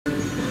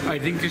I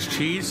think this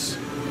cheese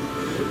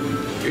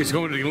is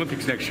going to the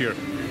Olympics next year.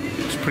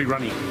 It's pretty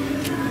runny.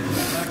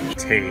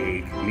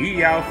 Take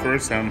me out for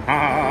some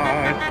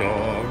hot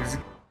dogs.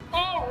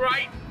 All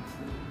right.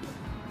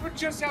 We're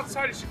just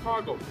outside of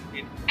Chicago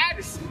in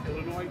Addison,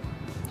 Illinois.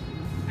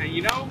 And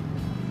you know,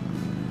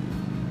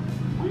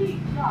 we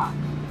got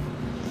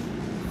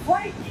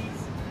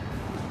Franky's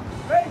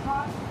Red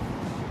Hot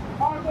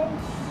Chicago.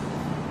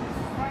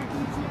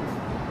 Franky's here.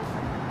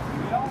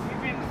 You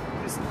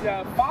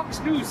know, Fox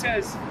News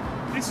says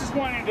this is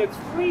one of the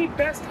 3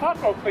 best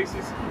hot dog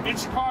places in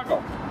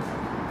Chicago.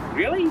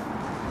 Really?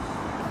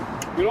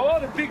 With all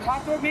the big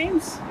hot dog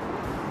names?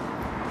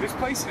 This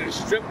place is a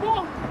strip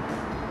mall?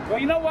 Well,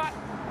 you know what?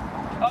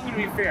 I'm gonna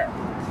be fair.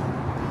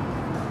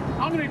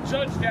 I'm gonna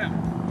judge them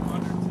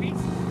on their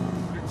taste,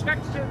 their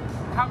texture,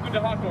 how good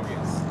the hot dog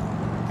is.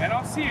 And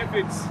I'll see if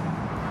it's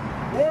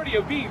worthy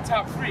of being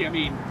top 3. I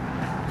mean,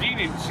 Dean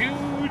and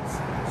Jude's,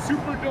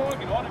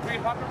 Superdog, and all the great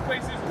hot dog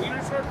places,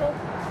 Wiener Circle.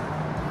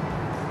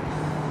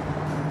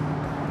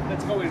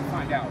 Let's go in and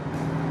find out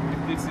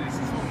if this is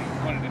truly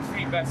one of the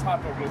 3 best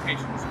hot dog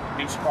locations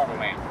in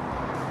Chicagoland.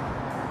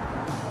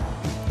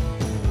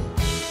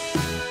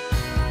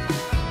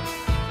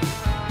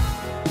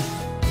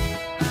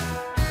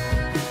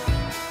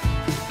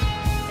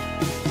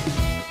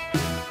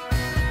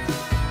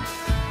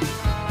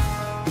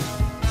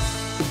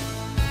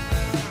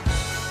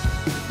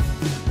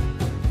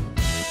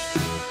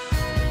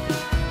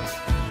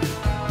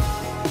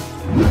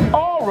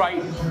 All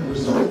right,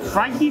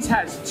 Franky's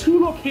has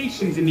 2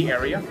 locations in the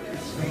area,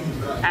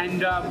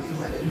 and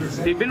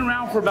they've been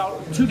around for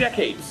about 2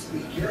 decades.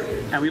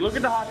 And we look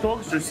at the hot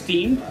dogs; they're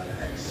steamed.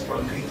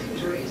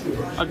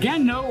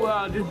 Again,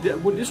 no,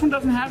 this one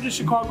doesn't have the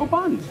Chicago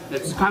bun.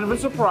 It's kind of a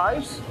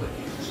surprise.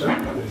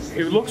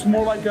 It looks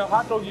more like a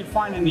hot dog you'd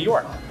find in New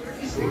York.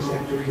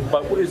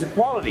 But what is the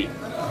quality?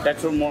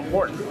 That's what's more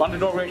important. Bun to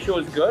dog ratio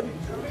is good,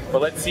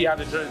 but let's see how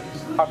the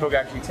hot dog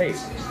actually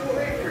tastes.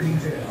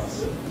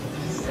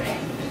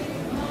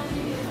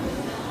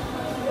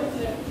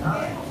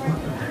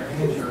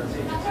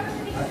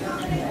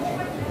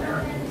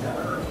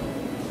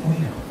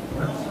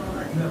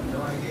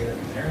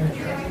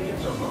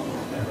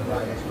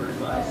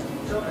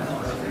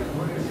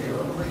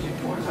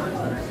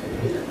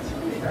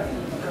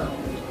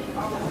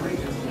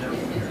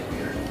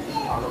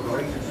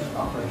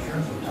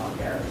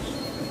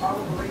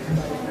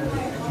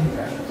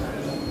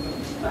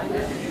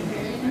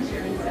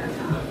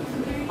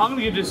 I'm going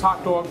to give this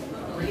hot dog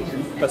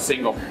a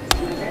single.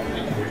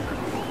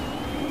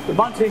 The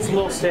bun tastes a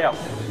little stale.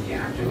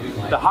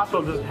 The hot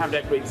dog doesn't have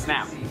that great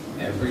snap.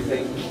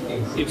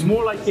 It's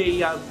more like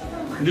a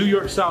New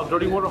York style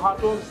dirty water hot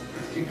dog,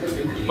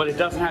 but it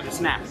doesn't have the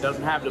snap, it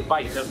doesn't have the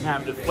bite, it doesn't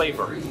have the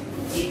flavor.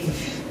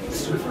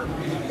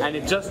 And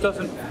it just does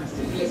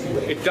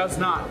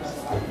not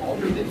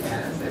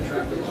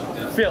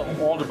fill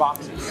all the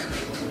boxes.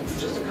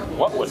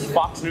 What was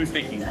Fox News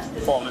thinking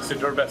calling this the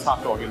third best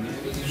hot dog in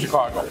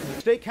Chicago?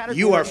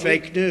 You are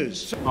fake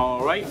news.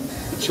 All right,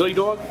 chili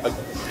dog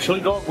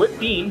with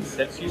beans.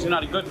 That's usually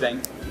not a good thing.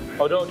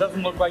 Although it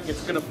doesn't look like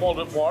it's going to fall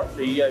apart.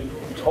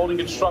 It's holding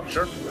its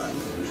structure.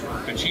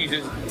 The cheese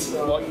is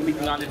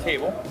leaking on the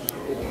table.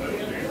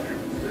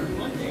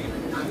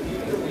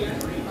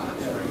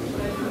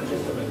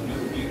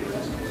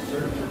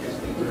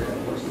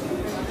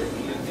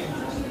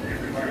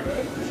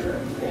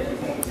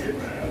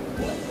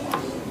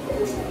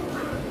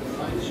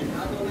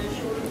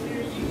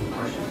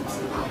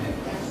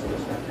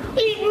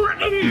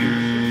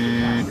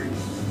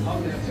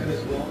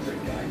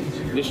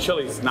 This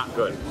chili is not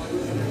good.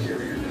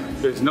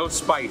 There's no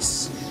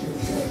spice.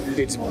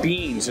 It's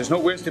beans. There's no.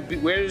 Where's the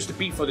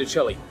beef for the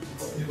chili?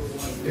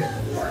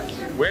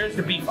 Where's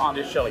the beef on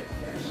this chili?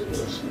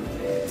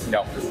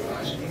 No.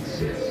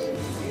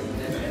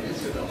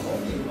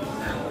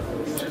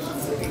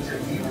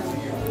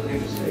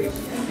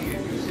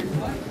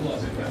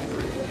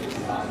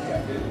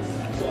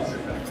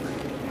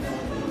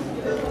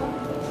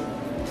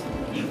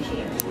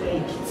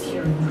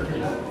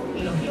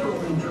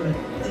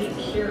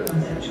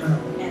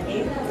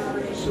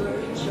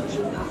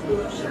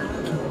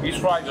 These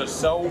fries are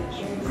so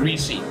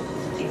greasy,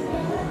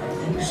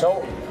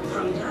 so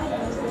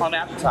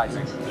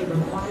unappetizing.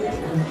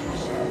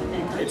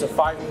 It's a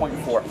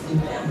 5.4.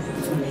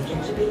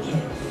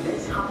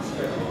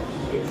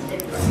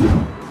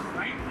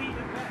 Frankly,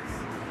 the best.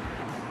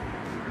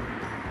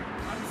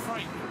 I'm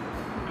Frank,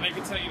 and I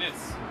can tell you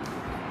this: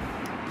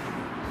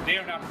 they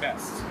are not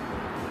best.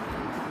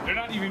 They're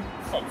not even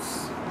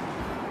close.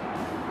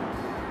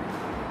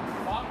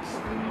 Fox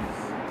News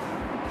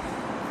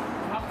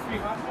top 3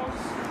 hot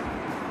dogs.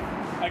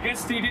 I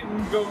guess they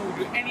didn't go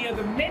to any of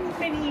the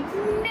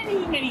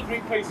many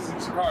great places in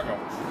Chicago.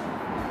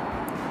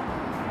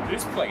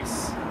 This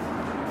place,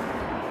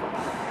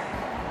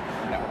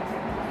 no.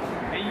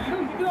 And you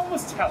can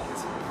almost tell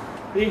it.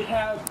 They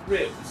have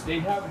ribs, they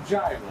have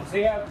gyros,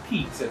 they have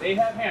pizza, they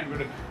have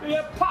hamburger, they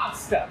have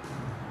pasta.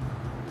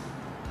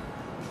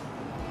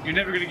 you're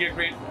never going to get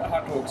great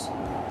hot dogs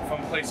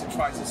from a place that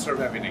tries to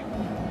serve everything.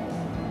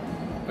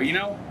 But you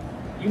know,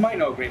 you might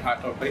know a great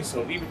hot dog place,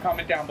 so leave a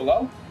comment down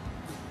below.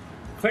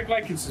 Click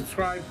like and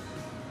subscribe.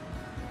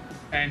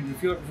 And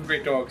if you're looking for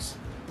great dogs,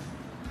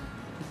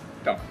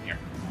 don't come here.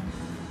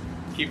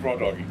 Keep raw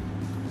dogging.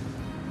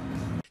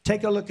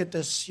 Take a look at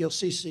this. You'll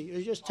see.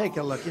 Just take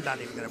a look. You're not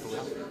even going to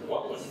believe it.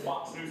 What was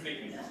Fox News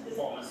thinking?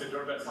 Performance at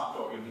their best hot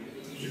dog in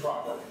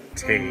Chicago.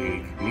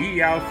 Take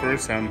me out for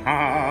some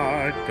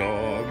hot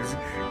dogs.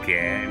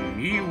 Get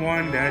me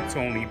one that's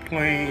only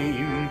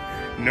plain.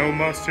 No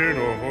mustard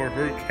or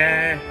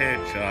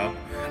ketchup.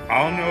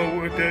 I'll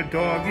know what the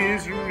dog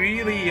is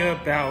really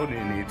about,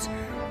 and it's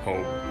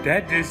hope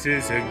that this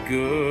is a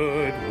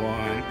good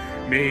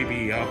one.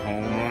 Maybe a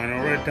home run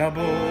or a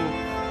double.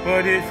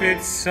 But if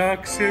it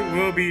sucks, it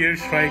will be a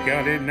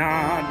strikeout and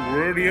not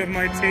worthy of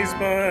my taste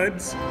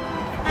buds.